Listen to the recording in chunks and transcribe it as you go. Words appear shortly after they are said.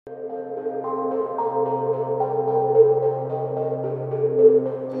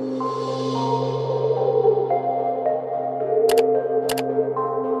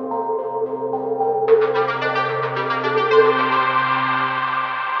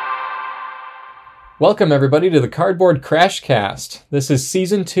Welcome, everybody, to the Cardboard Crashcast. This is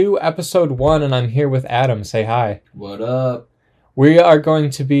Season 2, Episode 1, and I'm here with Adam. Say hi. What up? We are going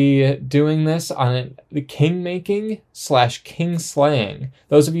to be doing this on the Kingmaking / Kingslaying.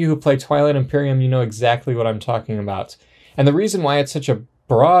 Those of you who play Twilight Imperium, you know exactly what I'm talking about. And the reason why it's such a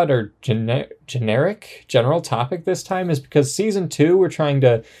broad or general topic this time is because Season 2, we're trying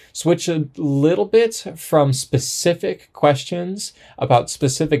to switch a little bit from specific questions about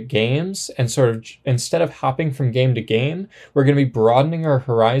specific games and sort of, instead of hopping from game to game, we're going to be broadening our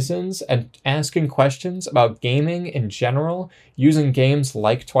horizons and asking questions about gaming in general, using games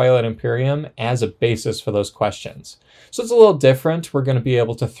like Twilight Imperium as a basis for those questions. So it's a little different. We're going to be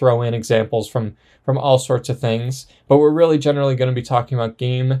able to throw in examples from all sorts of things, but we're really generally going to be talking about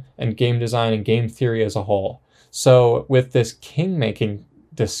game and game design and game theory as a whole. So with this king-making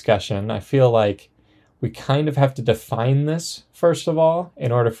discussion, I feel like we kind of have to define this, first of all,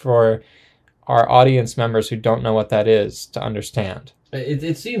 in order for our audience members who don't know what that is to understand.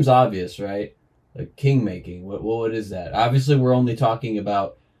 It seems obvious, right? Like king-making, what is that? Obviously, we're only talking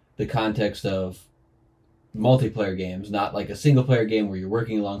about the context of multiplayer games, not like a single player game where you're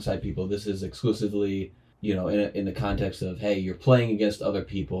working alongside people. This is exclusively, in the context of, hey, you're playing against other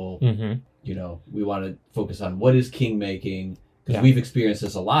people. Mm-hmm. We want to focus on what is king making, because we've experienced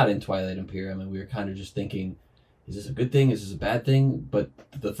this a lot in Twilight Imperium, and we were kind of just thinking, is this a good thing? Is this a bad thing? But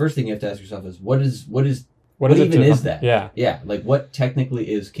the first thing you have to ask yourself is, what even is that? Yeah. Like, what technically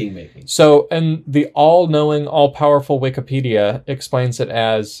is king making? So, and the all-knowing, all-powerful Wikipedia explains it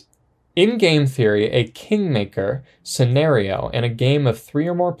as, in game theory, a kingmaker scenario in a game of 3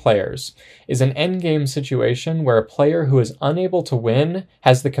 or more players is an endgame situation where a player who is unable to win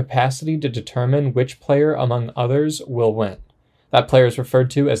has the capacity to determine which player among others will win. That player is referred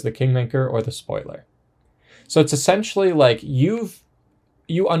to as the kingmaker or the spoiler. So it's essentially like you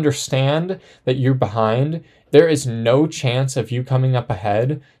understand that you're behind. There is no chance of you coming up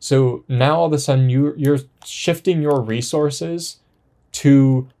ahead. So now all of a sudden you're shifting your resources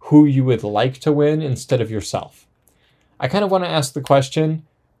to who you would like to win instead of yourself. I kind of want to ask the question,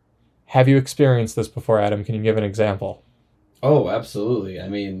 have you experienced this before, Adam? Can you give an example? Oh, absolutely. I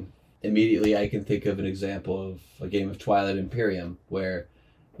mean, immediately I can think of an example of a game of Twilight Imperium where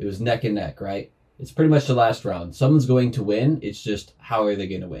it was neck and neck, right? It's pretty much the last round. Someone's going to win. It's just, how are they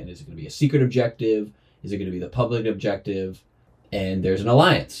going to win? Is it going to be a secret objective? Is it going to be the public objective? And there's an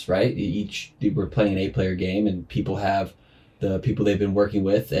alliance, right? We're playing an 8-player game, and people have the people they've been working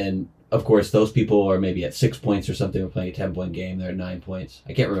with, and of course those people are maybe at 6 points or something. We're playing a 10-point game, they're at 9 points.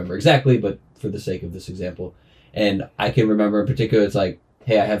 I can't remember exactly, but for the sake of this example. And I can remember in particular, it's like,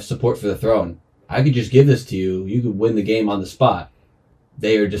 hey, I have support for the throne. I could just give this to you. You could win the game on the spot.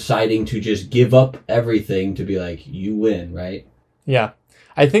 They are deciding to just give up everything to be like, you win, right? Yeah.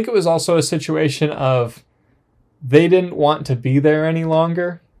 I think it was also a situation of they didn't want to be there any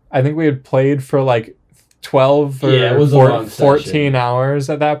longer. I think we had played for like 12 or 14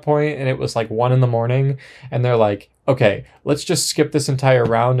 hours at that point, and it was like 1 a.m, and they're like, okay, let's just skip this entire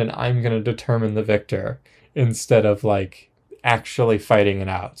round and I'm going to determine the victor instead of like actually fighting it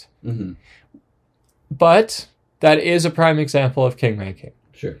out. Mm-hmm. But that is a prime example of kingmaking.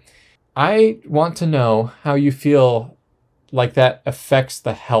 Sure. I want to know how you feel like that affects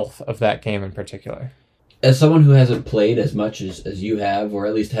the health of that game in particular. As someone who hasn't played as much as you have, or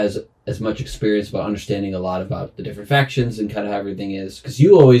at least has as much experience about understanding a lot about the different factions and kind of how everything is, because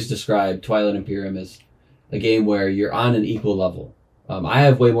you always describe Twilight Imperium as a game where you're on an equal level. I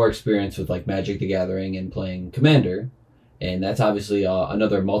have way more experience with like Magic the Gathering and playing Commander, and that's obviously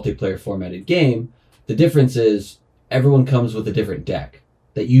another multiplayer formatted game. The difference is everyone comes with a different deck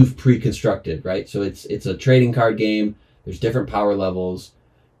that you've pre-constructed, right? So it's a trading card game. There's different power levels.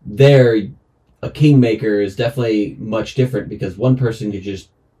 A kingmaker is definitely much different because one person could just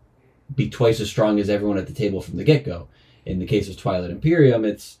be twice as strong as everyone at the table from the get-go. In the case of Twilight Imperium,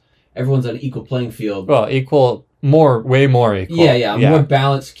 it's everyone's on an equal playing field. Well, way more equal. Yeah. More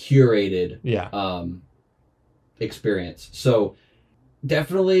balanced, curated experience. So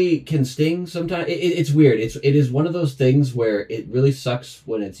definitely can sting sometimes. It's weird. It is one of those things where it really sucks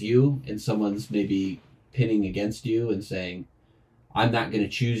when it's you and someone's maybe pinning against you and saying, I'm not going to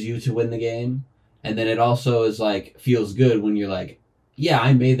choose you to win the game. And then it also is like, feels good when you're like, yeah,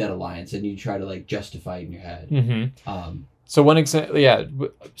 I made that alliance, and you try to like justify it in your head. Mm-hmm. So one example,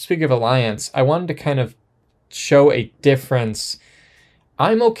 speaking of alliance, I wanted to kind of show a difference.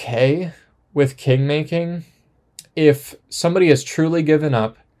 I'm okay with kingmaking if somebody has truly given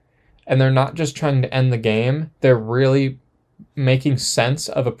up and they're not just trying to end the game, they're really making sense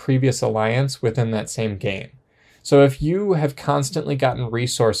of a previous alliance within that same game. So if you have constantly gotten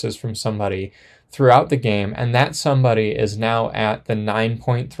resources from somebody throughout the game, and that somebody is now at the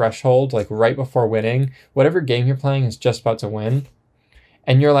 9-point threshold, like right before winning, whatever game you're playing is just about to win,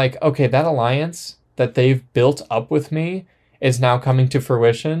 and you're like, okay, that alliance that they've built up with me is now coming to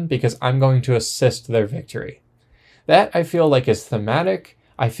fruition because I'm going to assist their victory. That I feel like is thematic.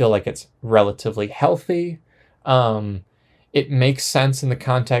 I feel like it's relatively healthy. It makes sense in the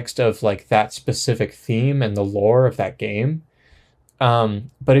context of like that specific theme and the lore of that game.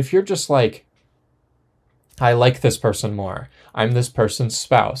 But if you're just like, I like this person more, I'm this person's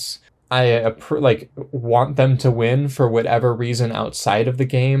spouse, I want them to win for whatever reason outside of the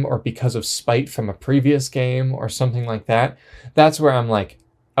game or because of spite from a previous game or something like that, that's where I'm like,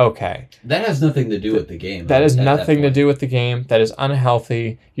 okay. That has nothing to do with the game. That has nothing to do with the game. That is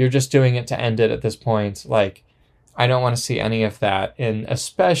unhealthy. You're just doing it to end it at this point. Like, I don't want to see any of that in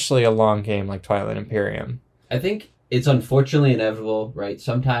especially a long game like Twilight Imperium. I think it's unfortunately inevitable, right?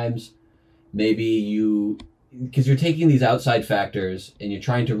 Sometimes maybe because you're taking these outside factors and you're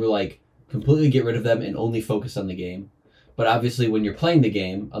trying to like completely get rid of them and only focus on the game. But obviously when you're playing the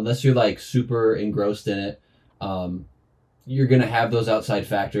game, unless you're like super engrossed in it, you're going to have those outside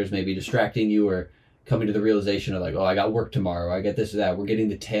factors maybe distracting you or coming to the realization of like, oh, I got work tomorrow. I got this or that. We're getting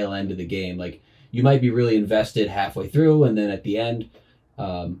the tail end of the game. Like you might be really invested halfway through and then at the end,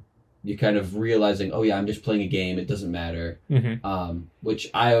 you're kind of realizing, oh yeah, I'm just playing a game. It doesn't matter.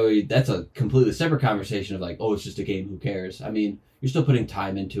 Mm-hmm. That's a completely separate conversation of like, oh, it's just a game. Who cares? I mean, you're still putting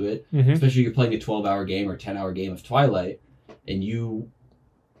time into it, especially if you're playing a 12-hour game or 10-hour game of Twilight and you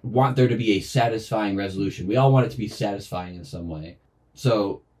want there to be a satisfying resolution. We all want it to be satisfying in some way.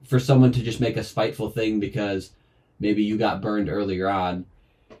 So for someone to just make a spiteful thing because maybe you got burned earlier on,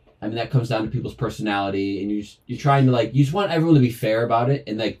 I mean, that comes down to people's personality, and you're trying to like, you just want everyone to be fair about it,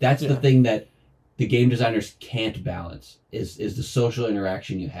 and like that's the thing that the game designers can't balance is the social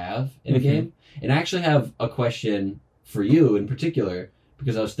interaction you have in a game. And I actually have a question for you in particular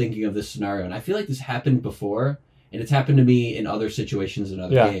because I was thinking of this scenario, and I feel like this happened before, and it's happened to me in other situations in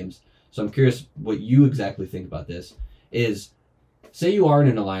other games. So I'm curious what you exactly think about this. Is say you are in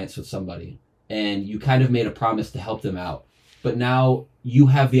an alliance with somebody, and you kind of made a promise to help them out, but now you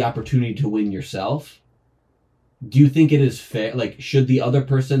have the opportunity to win yourself. Do you think it is fair? Like, should the other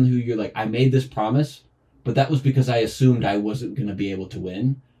person who you're like, I made this promise, but that was because I assumed I wasn't going to be able to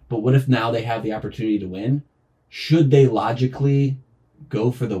win. But what if now they have the opportunity to win? Should they logically go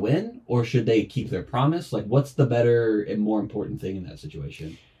for the win, or should they keep their promise? Like, what's the better and more important thing in that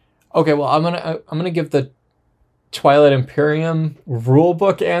situation? Okay, well, I'm gonna give the Twilight Imperium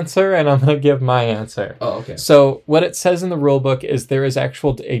rulebook answer, and I'm going to give my answer. Oh, okay. So what it says in the rulebook is there is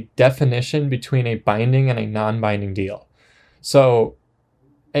a definition between a binding and a non-binding deal. So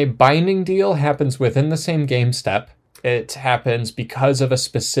a binding deal happens within the same game step. It happens because of a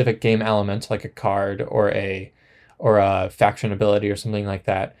specific game element, like a card or a faction ability or something like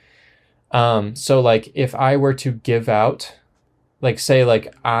that. So like if I were to give out, like say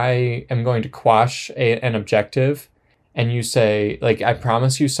like I am going to quash an objective, and you say like I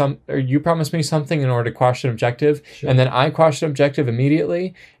promise you or you promise me something in order to quash an objective, and then I quash an objective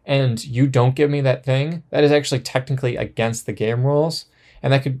immediately, and you don't give me that thing, that is actually technically against the game rules,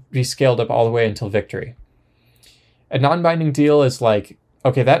 and that could be scaled up all the way until victory. A non-binding deal is like,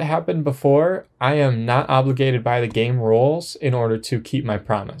 okay, that happened before. I am not obligated by the game rules in order to keep my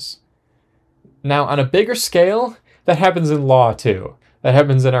promise. Now, on a bigger scale, that happens in law too. That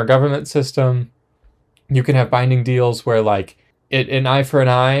happens in our government system. You can have binding deals where like an eye for an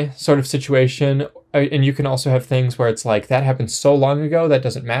eye sort of situation. And you can also have things where it's like that happened so long ago that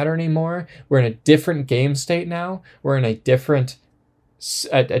doesn't matter anymore. We're in a different game state now. We're in a different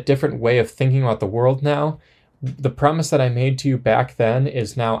way of thinking about the world now. The promise that I made to you back then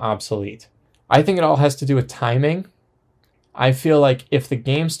is now obsolete. I think it all has to do with timing. I feel like if the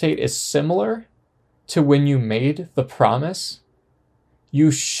game state is similar to when you made the promise,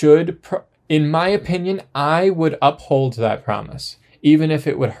 you should, in my opinion, I would uphold that promise, even if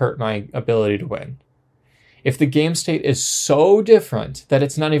it would hurt my ability to win. If the game state is so different that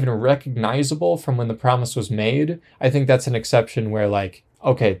it's not even recognizable from when the promise was made, I think that's an exception where like,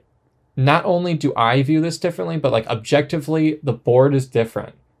 okay, not only do I view this differently, but like objectively, the board is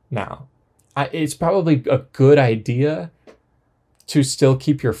different now. It's probably a good idea to still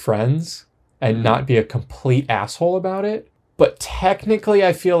keep your friends and not be a complete asshole about it. But technically,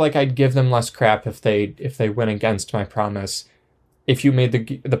 I feel like I'd give them less crap if they went against my promise, if you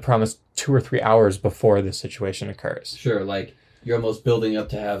made the promise 2 or 3 hours before this situation occurs. Sure, like you're almost building up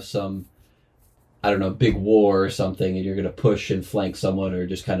to have some, I don't know, big war or something, and you're going to push and flank someone or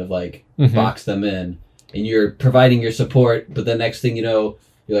just kind of like box them in. and you're providing your support, but the next thing you know,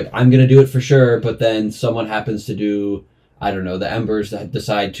 you're like, I'm going to do it for sure, but then someone happens to do, I don't know, the Embers that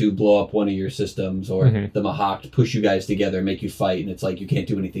decide to blow up one of your systems, or the Mahawk push you guys together, make you fight, and it's like you can't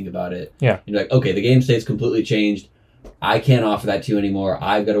do anything about it. Yeah. You're like, okay, the game state's completely changed. I can't offer that to you anymore.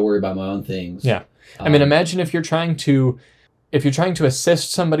 I've got to worry about my own things. Yeah. I mean, imagine if you're trying to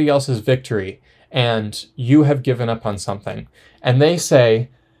assist somebody else's victory and you have given up on something and they say,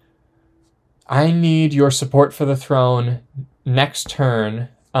 I need your support for the throne next turn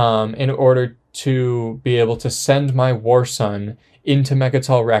in order to be able to send my war son into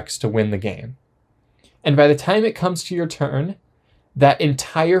Megatal Rex to win the game. And by the time it comes to your turn, that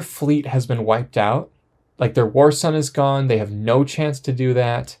entire fleet has been wiped out. Like, their war son is gone. They have no chance to do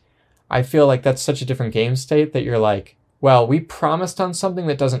that. I feel like that's such a different game state that you're like, well, we promised on something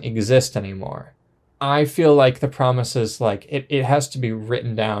that doesn't exist anymore. I feel like the promise is like, it has to be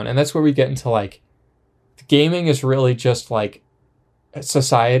written down. And that's where we get into like, gaming is really just like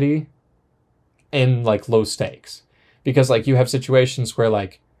society in like low stakes. Because like you have situations where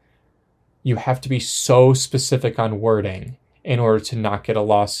like you have to be so specific on wording in order to not get a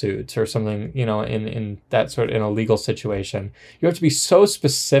lawsuit or something, you know, in that sort of in a legal situation. You have to be so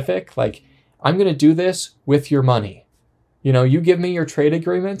specific, like, I'm going to do this with your money. You know, you give me your trade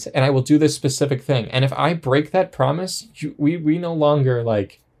agreement and I will do this specific thing. And if I break that promise, we no longer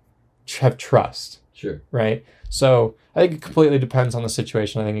like have trust. Sure. Right? So I think it completely depends on the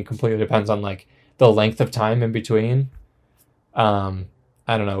situation. I think it completely depends on like the length of time in between.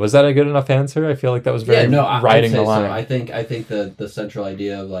 I don't know. Was that a good enough answer? I feel like that was very riding the line. So. I think the central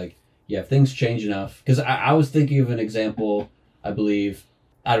idea of like, yeah, if things change enough, because I was thinking of an example, I believe,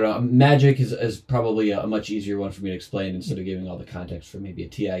 I don't know, Magic is probably a much easier one for me to explain instead of giving all the context for maybe a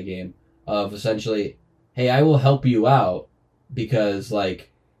TI game of essentially, hey, I will help you out because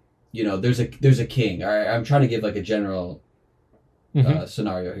like, you know, there's a king. All right, I'm trying to give like a general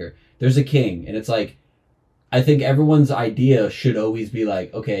scenario here. There's a king, and it's like, I think everyone's idea should always be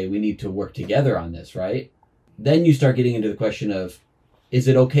like, okay, we need to work together on this, right? Then you start getting into the question of, is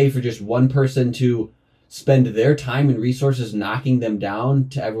it okay for just one person to spend their time and resources knocking them down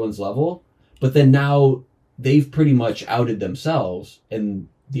to everyone's level? But then now they've pretty much outed themselves, and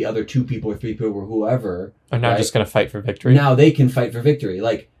the other 2 people or 3 people or whoever are now just going to fight for victory. Now they can fight for victory.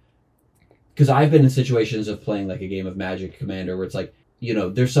 Like, because I've been in situations of playing like a game of Magic Commander where it's like, you know,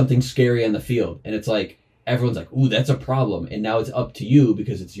 there's something scary on the field, and it's like, everyone's like, ooh, that's a problem. And now it's up to you,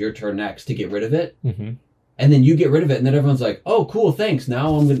 because it's your turn next, to get rid of it. Mm-hmm. And then you get rid of it, and then everyone's like, oh, cool, thanks.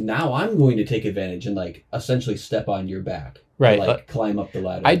 Now I'm going to take advantage and like essentially step on your back. Right. Like climb up the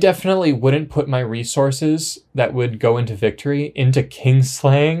ladder. I definitely wouldn't put my resources that would go into victory into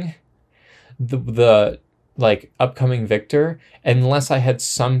Kingslaying the like upcoming victor unless I had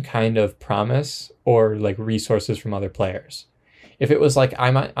some kind of promise or like resources from other players. If it was like,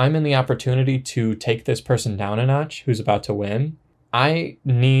 I'm in the opportunity to take this person down a notch who's about to win, I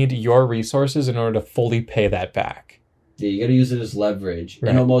need your resources in order to fully pay that back. Yeah, you got to use it as leverage. Right.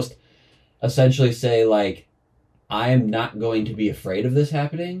 And almost essentially say, like, I am not going to be afraid of this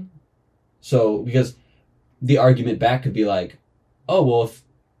happening. So, because the argument back could be like, oh, well,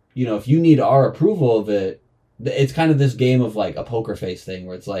 if you need our approval of it, it's kind of this game of like a poker face thing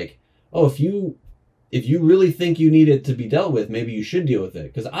where it's like, oh, if you really think you need it to be dealt with, maybe you should deal with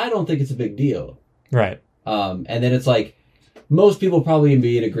it. Because I don't think it's a big deal. Right. And then it's like, most people probably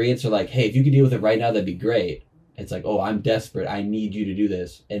be in agreement. Are like, hey, if you could deal with it right now, that'd be great. It's like, oh, I'm desperate. I need you to do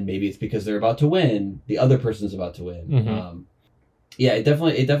this. And maybe it's because they're about to win. The other person's about to win. Mm-hmm. Yeah, it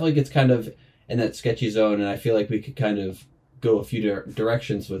definitely gets kind of in that sketchy zone. And I feel like we could kind of go a few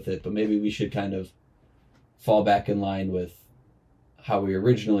directions with it. But maybe we should kind of fall back in line with how we were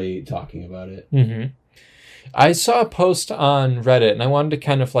originally talking about it. Mm-hmm. I saw a post on Reddit, and I wanted to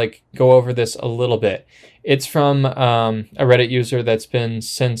kind of like go over this a little bit. It's from a Reddit user that's been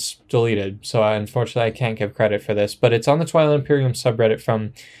since deleted, so unfortunately I can't give credit for this, but it's on the Twilight Imperium subreddit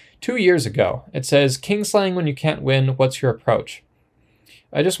from 2 years ago. It says, Kingslaying when you can't win, what's your approach?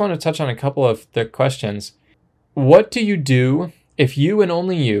 I just want to touch on a couple of the questions. What do you do if you and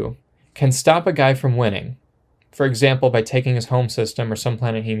only you can stop a guy from winning? For example, by taking his home system or some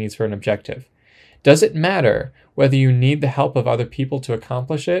planet he needs for an objective. Does it matter whether you need the help of other people to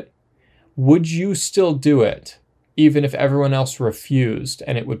accomplish it? Would you still do it, even if everyone else refused,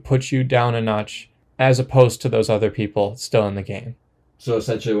 and it would put you down a notch, as opposed to those other people still in the game? So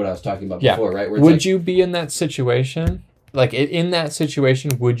essentially what I was talking about before, right? Where Would you be in that situation? Like, in that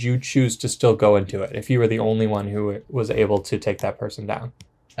situation, would you choose to still go into it if you were the only one who was able to take that person down?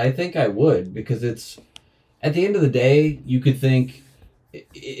 I think I would, because it's, at the end of the day, you could think,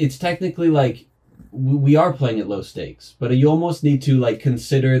 it's technically like, we are playing at low stakes, but you almost need to like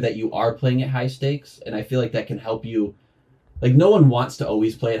consider that you are playing at high stakes, and I feel like that can help you. Like, no one wants to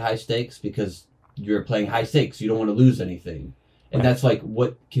always play at high stakes because you're playing high stakes. You don't want to lose anything. And that's like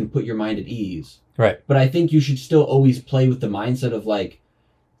what can put your mind at ease. Right. But I think you should still always play with the mindset of like,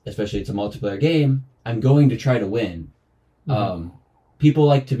 especially it's a multiplayer game, I'm going to try to win. People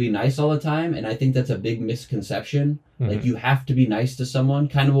like to be nice all the time, and I think that's a big misconception. Like, you have to be nice to someone.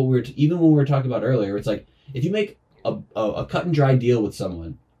 Kind of what even when we were talking about earlier, it's like, if you make a cut and dry deal with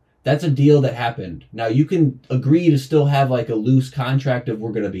someone, that's a deal that happened. Now, you can agree to still have like a loose contract of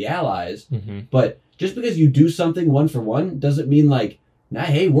we're going to be allies, but just because you do something one for one doesn't mean like, nah,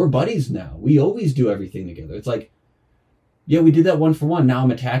 hey, we're buddies now. We always do everything together. It's like, yeah, we did that one for one. Now I'm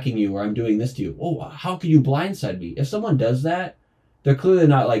attacking you, or I'm doing this to you. Oh, how could you blindside me? If someone does that, they're clearly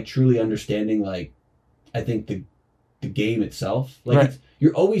not like truly understanding, like, I think the game itself. Like,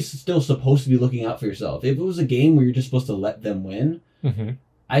 you're always still supposed to be looking out for yourself. If it was a game where you're just supposed to let them win,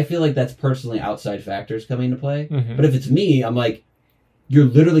 I feel like that's personally outside factors coming into play. But if it's me, I'm like, you're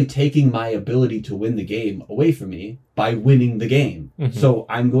literally taking my ability to win the game away from me by winning the game. So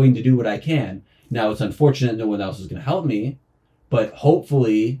I'm going to do what I can. Now, it's unfortunate no one else is going to help me, but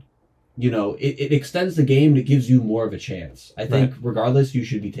hopefully, you know, it extends the game and it gives you more of a chance. I think regardless, you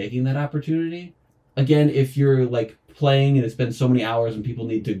should be taking that opportunity. Again, if you're like playing and it's been so many hours and people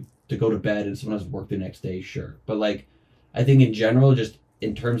need to go to bed and someone has work the next day, sure. But like, I think in general, just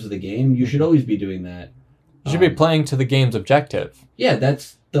in terms of the game, you should always be doing that. You should be playing to the game's objective. Yeah,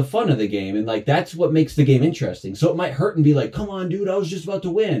 that's the fun of the game, and like that's what makes the game interesting. So it might hurt and be like, come on, dude, I was just about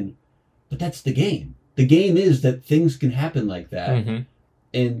to win. But that's the game. The game is that things can happen like that.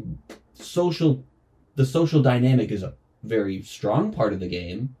 And the social dynamic is a very strong part of the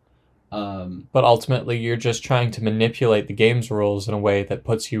game. But ultimately, you're just trying to manipulate the game's rules in a way that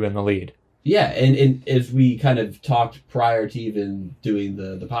puts you in the lead. Yeah, and as we kind of talked prior to even doing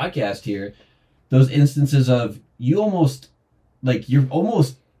the podcast here, those instances of you almost, like, you're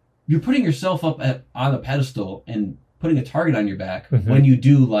putting yourself up on a pedestal and putting a target on your back when you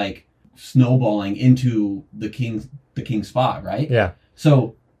do, like, snowballing into the king spot, right? Yeah.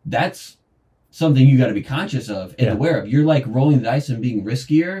 So that's something you got to be conscious of and aware of. You're, like, rolling the dice and being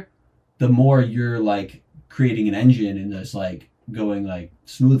riskier, the more you're, like, creating an engine and just, like, going, like,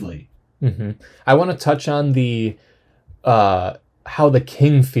 smoothly. I want to touch on the how the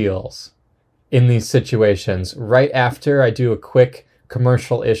king feels in these situations right after I do a quick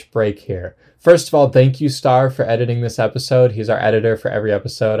commercial-ish break here. First of all, thank you, Star, for editing this episode. He's our editor for every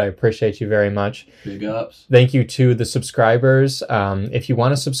episode. I appreciate you very much. Big ups. Thank you to the subscribers. If you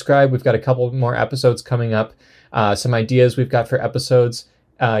want to subscribe, we've got a couple more episodes coming up. Some ideas we've got for episodes.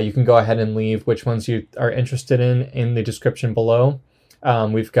 You can go ahead and leave which ones you are interested in the description below.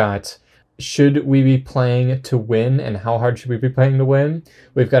 We've got, should we be playing to win and how hard should we be playing to win?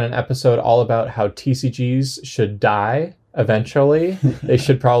 We've got an episode all about how TCGs should die eventually. They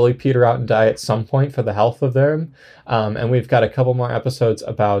should probably peter out and die at some point for the health of them. And we've got a couple more episodes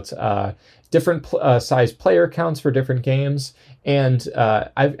about different size player counts for different games. And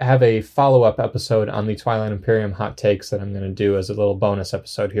I have a follow-up episode on the Twilight Imperium hot takes that I'm going to do as a little bonus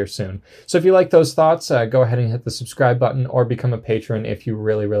episode here soon. So if you like those thoughts, go ahead and hit the subscribe button or become a patron if you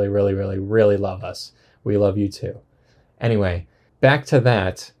really, really, really, really, really love us. We love you too. Anyway, back to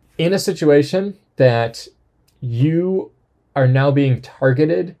that. In a situation that you are now being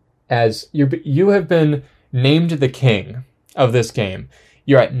targeted as you have been named the king of this game.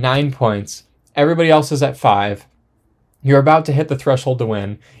 You're at 9 points. Everybody else is at 5. You're about to hit the threshold to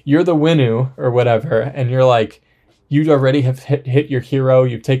win. You're the Winu or whatever, and you're like, you already have hit your hero.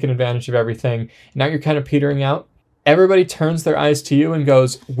 You've taken advantage of everything. Now you're kind of petering out. Everybody turns their eyes to you and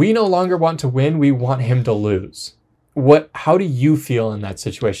goes, we no longer want to win. We want him to lose. How do you feel in that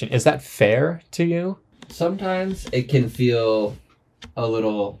situation? Is that fair to you? Sometimes it can feel a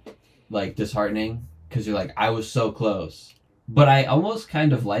little, like, disheartening because you're like, I was so close. But I almost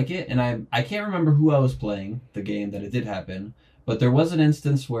kind of like it, and I can't remember who I was playing, the game that it did happen, but there was an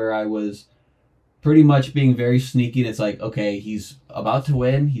instance where I was pretty much being very sneaky, and it's like, okay, he's about to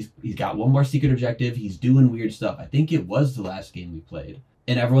win, he's got one more secret objective, he's doing weird stuff. I think it was the last game we played.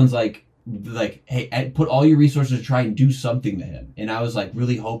 And everyone's like, hey, put all your resources to try and do something to him. And I was like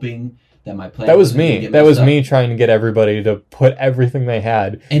really hoping that my plan... That was me. That was me trying to get everybody to put everything they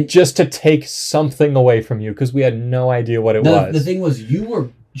had and just to take something away from you because we had no idea what it was. The thing was, you were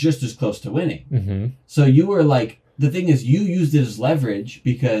just as close to winning. So you were like... The thing is, you used it as leverage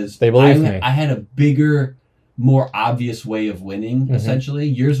because they believed me. I had a bigger, more obvious way of winning, essentially.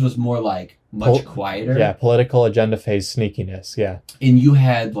 Yours was more like much quieter. Yeah, political agenda phase sneakiness, yeah. And you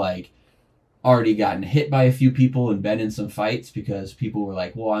had like already gotten hit by a few people and been in some fights because people were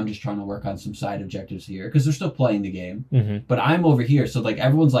like, well, I'm just trying to work on some side objectives here because they're still playing the game. Mm-hmm. But I'm over here. So like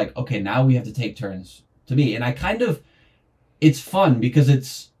everyone's like, okay, now we have to take turns to me. And I kind of, it's fun because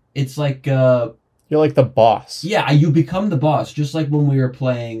it's like... You're like the boss. Yeah, you become the boss. Just like when we were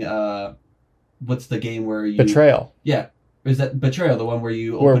playing, what's the game where you... Betrayal. Yeah. Is that Betrayal, the one where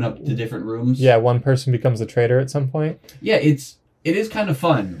you open up the different rooms? Yeah, one person becomes a traitor at some point. Yeah, it is kind of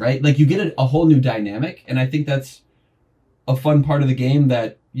fun, right? Like you get a whole new dynamic, and I think that's a fun part of the game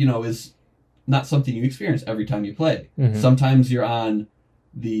that, you know, is not something you experience every time you play. Mm-hmm. Sometimes you're on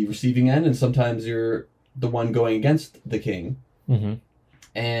the receiving end, and sometimes you're the one going against the king. Mm-hmm.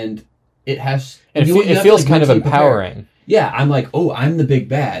 And it has... It feels kind of empowering. Prepare. Yeah, I'm like, oh, I'm the big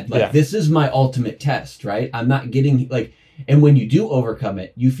bad. Like, this is my ultimate test, right? I'm not getting, like... And when you do overcome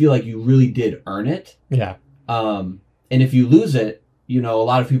it, you feel like you really did earn it. Yeah. And if you lose it, you know, a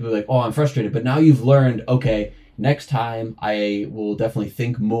lot of people are like, oh, I'm frustrated. But now you've learned, okay, next time I will definitely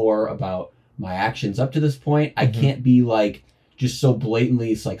think more about my actions up to this point. I can't be like just so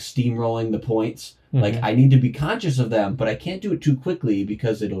blatantly, it's like steamrolling the points. Like I need to be conscious of them, but I can't do it too quickly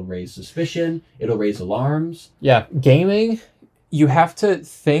because it'll raise suspicion. It'll raise alarms. Yeah. Gaming, you have to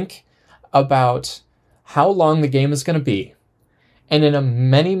think about how long the game is going to be. And in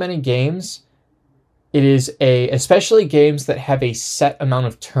many, many games, it is especially games that have a set amount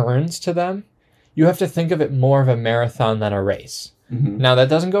of turns to them, you have to think of it more of a marathon than a race. Mm-hmm. Now, that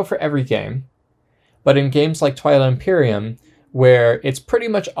doesn't go for every game, but in games like Twilight Imperium, where it's pretty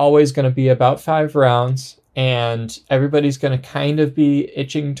much always going to be about 5 rounds, and everybody's going to kind of be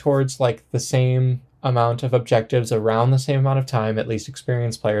itching towards like the same amount of objectives around the same amount of time, at least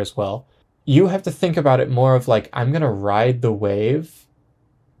experienced players will. You have to think about it more of like, I'm going to ride the wave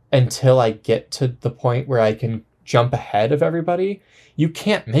until I get to the point where I can jump ahead of everybody. You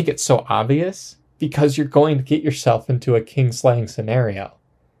can't make it so obvious because you're going to get yourself into a Kingslaying scenario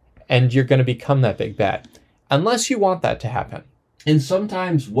and you're going to become that big bad unless you want that to happen. And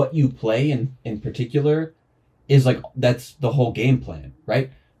sometimes what you play in particular is like, that's the whole game plan,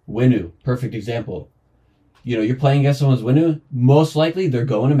 right? Winu, perfect example. You know, you're playing against someone's Winu, most likely they're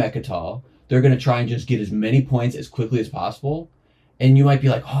going to Mechatol. They're going to try and just get as many points as quickly as possible. And you might be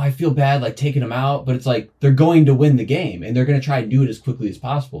like, oh, I feel bad, like taking them out. But it's like, they're going to win the game and they're going to try and do it as quickly as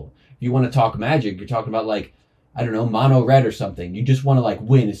possible. If you want to talk Magic, you're talking about like, I don't know, mono red or something. You just want to like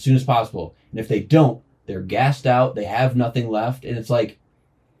win as soon as possible. And if they don't, they're gassed out. They have nothing left. And it's like,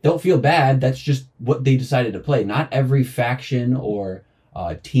 don't feel bad. That's just what they decided to play. Not every faction or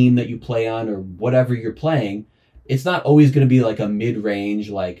team that you play on or whatever you're playing, it's not always going to be like a mid-range,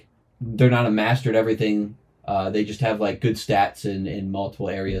 like they're not a master at everything. They just have like good stats in multiple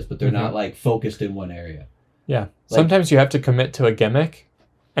areas, but they're not like focused in one area. Yeah. Like, sometimes you have to commit to a gimmick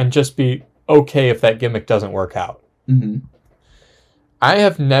and just be okay if that gimmick doesn't work out. Mm-hmm. I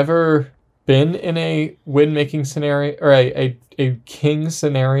have never been in a win-making scenario or a king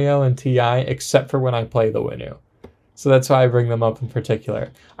scenario in TI except for when I play the Winu. So that's why I bring them up in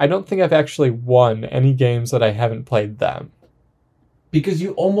particular. I don't think I've actually won any games that I haven't played them. Because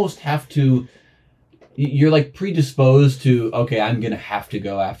you almost have to... You're like predisposed to, okay, I'm going to have to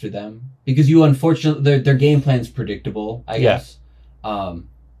go after them. Because you, unfortunately, their game plan's predictable, I guess.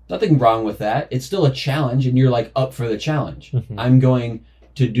 Nothing wrong with that. It's still a challenge, and you're like up for the challenge. Mm-hmm. I'm going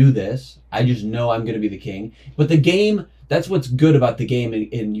to do this. I just know I'm going to be the king. But the game, that's what's good about the game,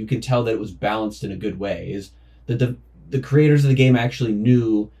 and you can tell that it was balanced in a good way, is that the creators of the game actually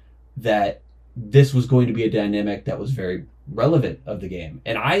knew that this was going to be a dynamic that was very relevant of the game.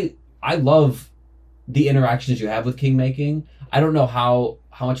 And I love the interactions you have with Kingmaking. I don't know how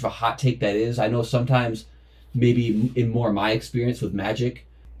much of a hot take that is. I know sometimes, maybe in more my experience with Magic,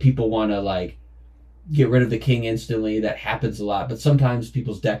 people want to like get rid of the king instantly. That happens a lot. But sometimes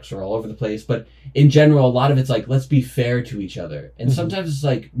people's decks are all over the place. But in general, a lot of it's like, let's be fair to each other. And sometimes it's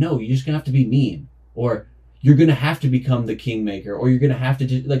like, no, you're just going to have to be mean. Or you're going to have to become the kingmaker. Or you're going to have to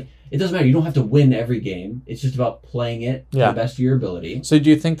just, like, it doesn't matter. You don't have to win every game. It's just about playing it to the best of your ability. So do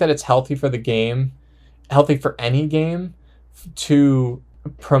you think that it's healthy for the game, healthy for any game, to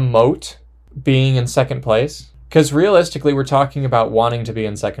promote being in second place? Because realistically, we're talking about wanting to be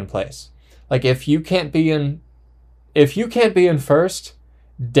in second place. Like, if you can't be in first,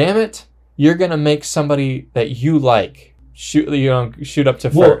 damn it, you're gonna make somebody that you like shoot up to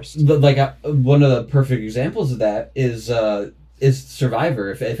first. Like one of the perfect examples of that is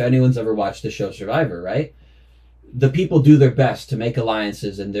Survivor. If anyone's ever watched the show Survivor, right? The people do their best to make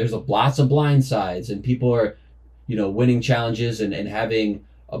alliances, and there's lots of blind sides, and people are, winning challenges and having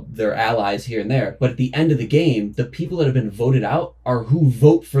their allies here and there. But at the end of the game, the people that have been voted out are who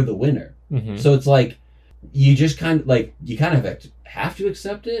vote for the winner, Mm-hmm. So it's like you just kind of have to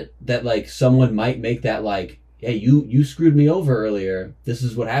accept it that like someone might make that like, hey, you screwed me over earlier. This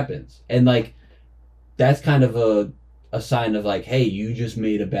is what happens, and like that's kind of a sign of like, hey, you just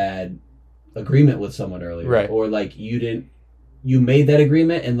made a bad agreement with someone earlier, right? Or like you made that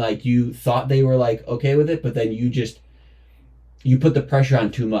agreement and like you thought they were like okay with it, but then you put the pressure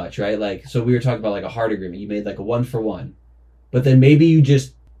on too much, right? Like, so we were talking about like a hard agreement. You made like a 1-for-1, but then maybe you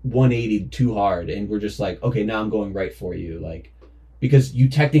just 180'd too hard and we're just like, okay, now I'm going right for you. Like, because you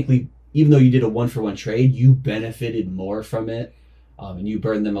technically, even though you did a 1-for-1 trade, you benefited more from it, and you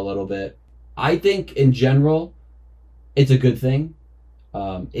burned them a little bit. I think in general, it's a good thing.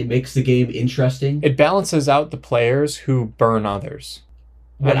 It makes the game interesting. It balances out the players who burn others.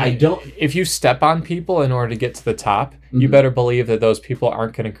 But I don't... If you step on people in order to get to the top, Mm-hmm. you better believe that those people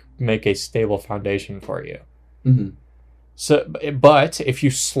aren't going to make a stable foundation for you. Mm-hmm. So, but if you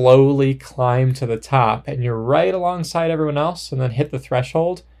slowly climb to the top and you're right alongside everyone else and then hit the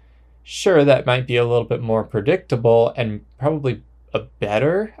threshold, sure, that might be a little bit more predictable and probably a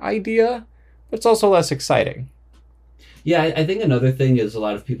better idea, but it's also less exciting. Yeah, I think another thing is a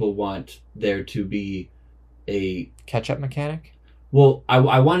lot of people want there to be a... catch-up mechanic? Well,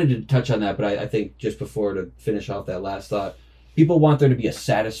 I wanted to touch on that, but I think just before to finish off that last thought, people want there to be a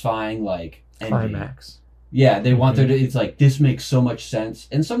satisfying, like... climax. Yeah, they want there to... It's like, this makes so much sense.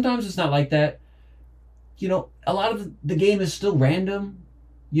 And sometimes it's not like that. You know, a lot of the game is still random.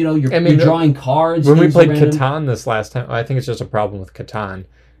 You know, you're drawing cards. When we played Catan this last time, I think it's just a problem with Catan.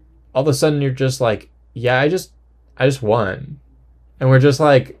 All of a sudden, you're just like, yeah, I just won. And we're just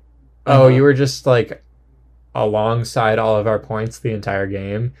like, oh, you were just like alongside all of our points the entire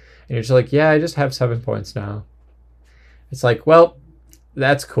game. And you're just like, yeah, I just have 7 points now. It's like, well,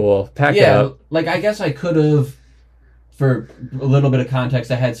 that's cool. Pack it up. Like, I guess I could have, for a little bit of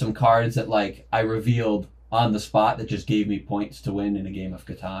context, I had some cards that like I revealed on the spot that just gave me points to win in a game of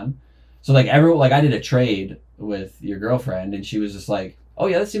Catan. So like I did a trade with your girlfriend and she was just like, oh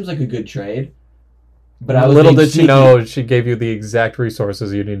yeah, that seems like a good trade. But I was little did she know she gave you the exact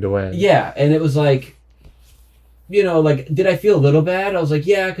resources you need to win. Yeah, and it was like, you know, like, did I feel a little bad? I was like,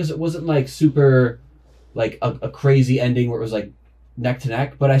 yeah, because it wasn't like super, like a crazy ending where it was like neck to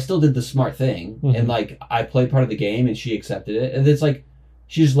neck, but I still did the smart thing. Mm-hmm. And like, I played part of the game and she accepted it. And it's like,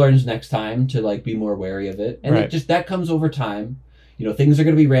 she just learns next time to like be more wary of it. And it just, that comes over time. You know, things are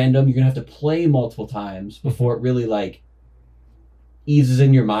going to be random. You're going to have to play multiple times before it really like eases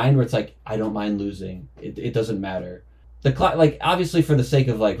in your mind where it's like, I don't mind losing. It doesn't matter. Like, obviously for the sake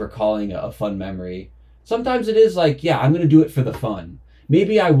of like recalling a fun memory, sometimes it is like, yeah, I'm going to do it for the fun.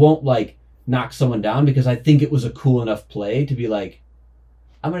 Maybe I won't like knock someone down because I think it was a cool enough play to be like,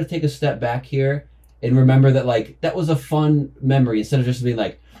 I'm going to take a step back here and remember that like that was a fun memory instead of just being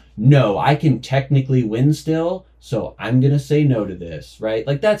like, no, I can technically win still, so I'm going to say no to this, right?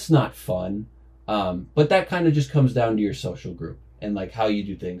 Like, that's not fun. But that kind of just comes down to your social group and like how you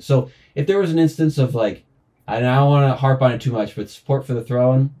do things. So if there was an instance of like, and I don't want to harp on it too much, but Support for the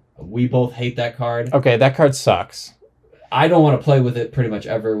Throne, we both hate that card. Okay, that card sucks. I don't want to play with it pretty much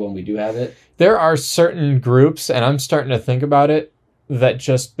ever when we do have it. There are certain groups, and I'm starting to think about it, that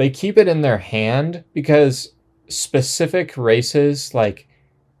just, they keep it in their hand because specific races like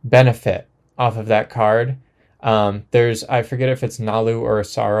benefit off of that card. There's, I forget if it's Nalu or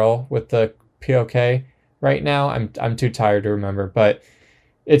Asaro with the POK right now. I'm too tired to remember, but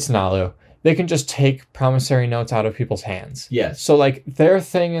it's Nalu. They can just take promissory notes out of people's hands. Yes. So like their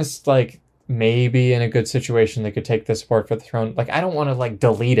thing is like, maybe in a good situation they could take the Support for the Throne. Like, I don't want to like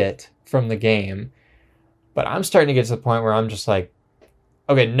delete it from the game, but I'm starting to get to the point where I'm just like,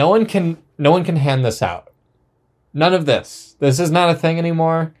 okay, no one can hand this out. None of this. This is not a thing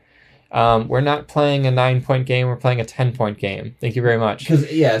anymore. We're not playing a 9-point game. We're playing a 10-point game. Thank you very much.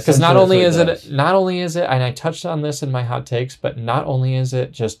 Because not only is it, and I touched on this in my hot takes, but not only is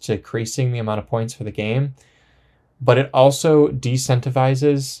it just decreasing the amount of points for the game, but it also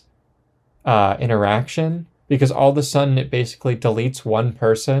decentivizes interaction, because all of a sudden it basically deletes one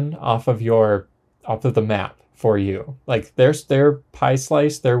person off of the map for you. Like their pie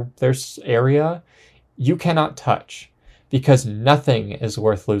slice, their area, you cannot touch because nothing is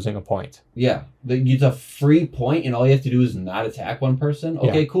worth losing a point. Yeah, it's a free point, and all you have to do is not attack one person.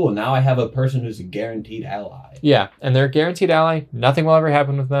 Okay, cool. Now I have a person who's a guaranteed ally. Yeah, and they're a guaranteed ally. Nothing will ever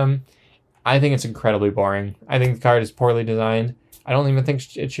happen with them. I think it's incredibly boring. I think the card is poorly designed. I don't even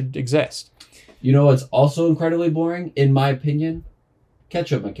think it should exist. You know what's also incredibly boring, in my opinion?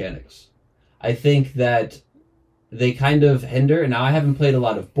 Catch-up mechanics. I think that they kind of hinder, and now I haven't played a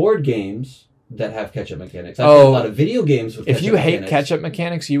lot of board games, that have catch-up mechanics. I've played a lot of video games with if you hate mechanics. catch-up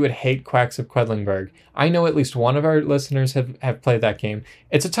mechanics, you would hate Quacks of Quedlinburg. I know at least one of our listeners have played that game.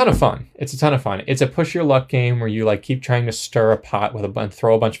 It's a ton of fun. It's a push your luck game where you like keep trying to stir a pot with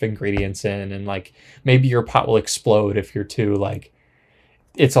throw a bunch of ingredients in, and like maybe your pot will explode if you're too like.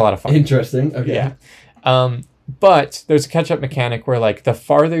 It's a lot of fun. Interesting. Okay. Yeah. But there's a catch-up mechanic where like the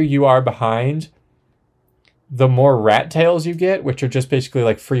farther you are behind, the more rat tails you get, which are just basically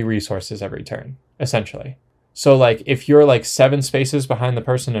like free resources every turn, essentially. So like if you're like 7 spaces behind the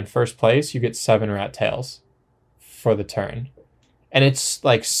person in first place, you get 7 rat tails for the turn. And it's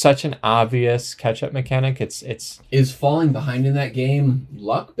like such an obvious catch-up mechanic. It's Is falling behind in that game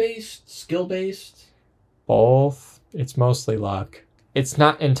luck-based, skill-based? both. It's mostly luck. It's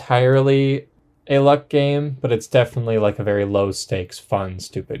not entirely a luck game, but it's definitely like a very low stakes, fun,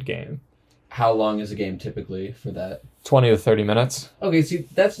 stupid game. How long is a game typically for that? 20 to 30 minutes. Okay, see,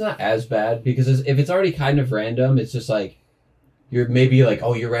 that's not as bad because if it's already kind of random, it's just like you're maybe like,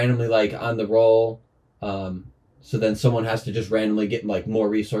 oh, you're randomly like on the roll, so then someone has to just randomly get like more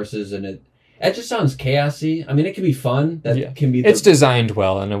resources, and it just sounds chaosy. I mean, it can be fun. That can be. It's designed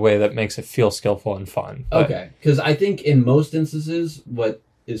well in a way that makes it feel skillful and fun. Okay, because I think in most instances, what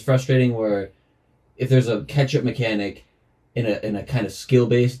is frustrating where if there's a catch-up mechanic in a kind of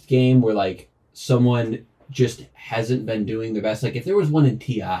skill-based game where like someone just hasn't been doing their best, like if there was one in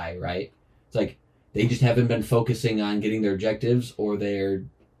TI, right? It's like they just haven't been focusing on getting their objectives, or they're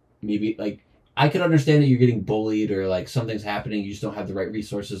maybe like I could understand that you're getting bullied or like something's happening, you just don't have the right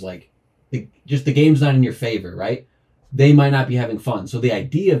resources, like the game's not in your favor, right? They might not be having fun. So the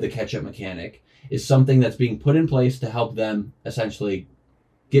idea of the catch-up mechanic is something that's being put in place to help them essentially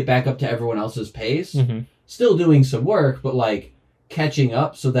get back up to everyone else's pace. Mm-hmm. Still doing some work, but like catching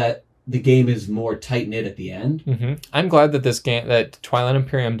up so that the game is more tight-knit at the end. Mm-hmm. I'm glad that that Twilight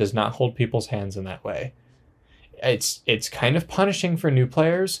Imperium does not hold people's hands in that way. It's kind of punishing for new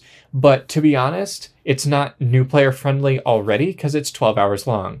players, but to be honest, it's not new player friendly already because it's 12 hours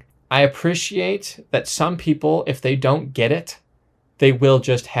long. I appreciate that some people, if they don't get it, they will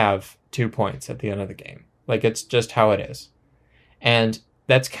just have 2 points at the end of the game. Like, it's just how it is. And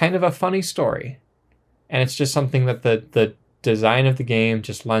that's kind of a funny story. And it's just something that the design of the game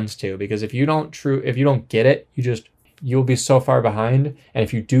just lends to, because if you don't get it, you'll be so far behind, and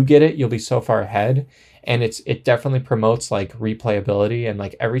if you do get it, you'll be so far ahead. And it definitely promotes like replayability, and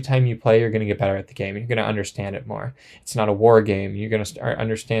like every time you play, you're going to get better at the game. You're going to understand it more. It's not a war game. You're going to start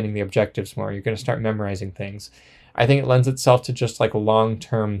understanding the objectives more. You're going to start memorizing things. I think it lends itself to just like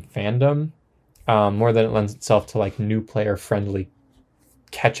long-term fandom more than it lends itself to like new player friendly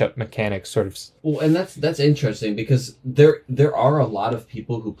catch-up mechanics sort of. Well, and that's interesting because there are a lot of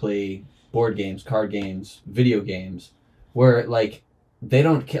people who play board games, card games, video games where like they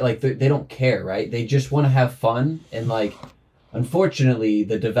don't care, like they don't care, right? They just want to have fun, and like unfortunately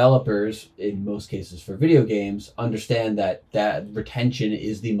the developers in most cases for video games understand that retention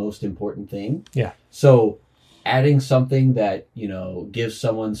is the most important thing. Yeah. So adding something that, you know, gives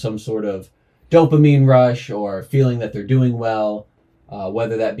someone some sort of dopamine rush or feeling that they're doing well,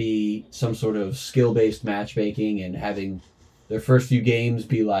 whether that be some sort of skill-based matchmaking and having their first few games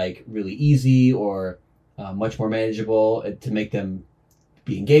be like really easy or much more manageable to make them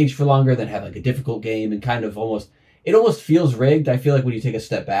be engaged for longer than have like a difficult game, and kind of almost feels rigged. I feel like when you take a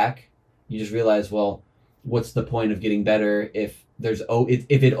step back, you just realize, well, what's the point of getting better if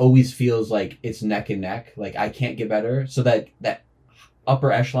it always feels like it's neck and neck, like I can't get better. So that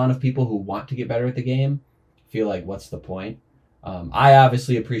upper echelon of people who want to get better at the game feel like, what's the point? I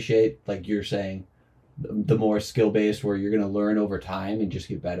obviously appreciate, like you're saying, the more skill-based where you're going to learn over time and just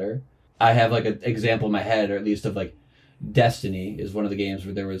get better. I have like an example in my head, or at least of like Destiny is one of the games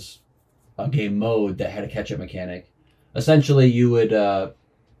where there was a game mode that had a catch-up mechanic. Essentially, you would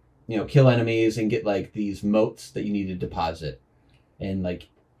kill enemies and get like these motes that you need to deposit. And like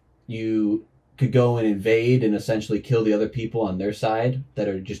you could go and invade and essentially kill the other people on their side that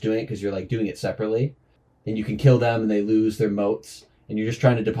are just doing it because you're like doing it separately. And you can kill them and they lose their motes, and you're just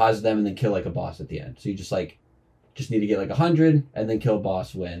trying to deposit them and then kill like a boss at the end. So you just need to get like 100 and then kill a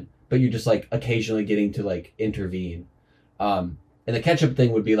boss, win. But you're just like occasionally getting to like intervene. And the catch-up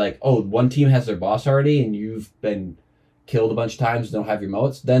thing would be like, oh, one team has their boss already and you've been killed a bunch of times and don't have your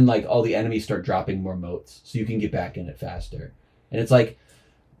motes. Then like all the enemies start dropping more motes so you can get back in it faster. And it's like,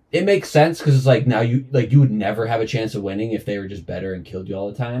 it makes sense because it's like now you would never have a chance of winning if they were just better and killed you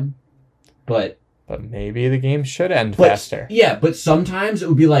all the time. But maybe the game should end faster. Yeah, but sometimes it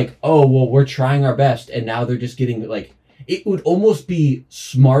would be like, oh, well, we're trying our best, and now they're just getting, like, it would almost be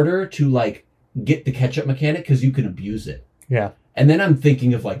smarter to, like, get the catch-up mechanic because you can abuse it. Yeah. And then I'm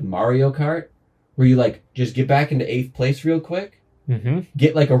thinking of, like, Mario Kart, where you like just get back into 8th place real quick,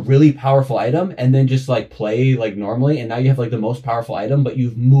 get like a really powerful item, and then just like play like normally, and now you have like the most powerful item, but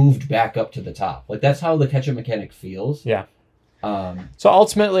you've moved back up to the top. Like that's how the catch-up mechanic feels. Yeah. So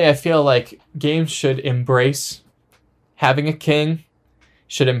ultimately, I feel like games should embrace having a king,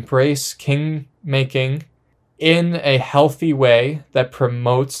 should embrace king making in a healthy way that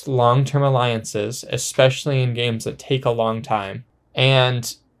promotes long-term alliances, especially in games that take a long time.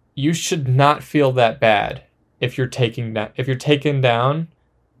 And you should not feel that bad if you're taken down,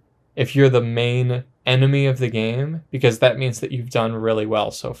 if you're the main enemy of the game, because that means that you've done really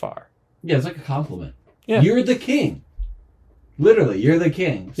well so far. Yeah, it's like a compliment. Yeah. You're the king. Literally, you're the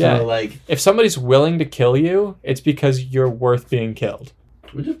king. So, yeah. like, if somebody's willing to kill you, it's because you're worth being killed.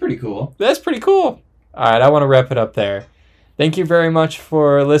 Which is pretty cool. That's pretty cool. All right, I want to wrap it up there. Thank you very much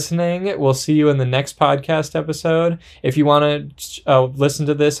for listening. We'll see you in the next podcast episode. If you want to listen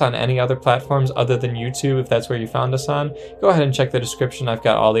to this on any other platforms other than YouTube, if that's where you found us on, go ahead and check the description. I've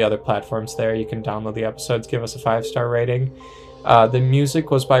got all the other platforms there. You can download the episodes, give us a 5-star rating. The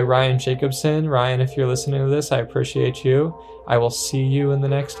music was by Ryan Jacobson. Ryan, if you're listening to this, I appreciate you. I will see you in the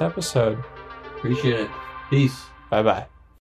next episode. Appreciate it. Peace. Bye-bye.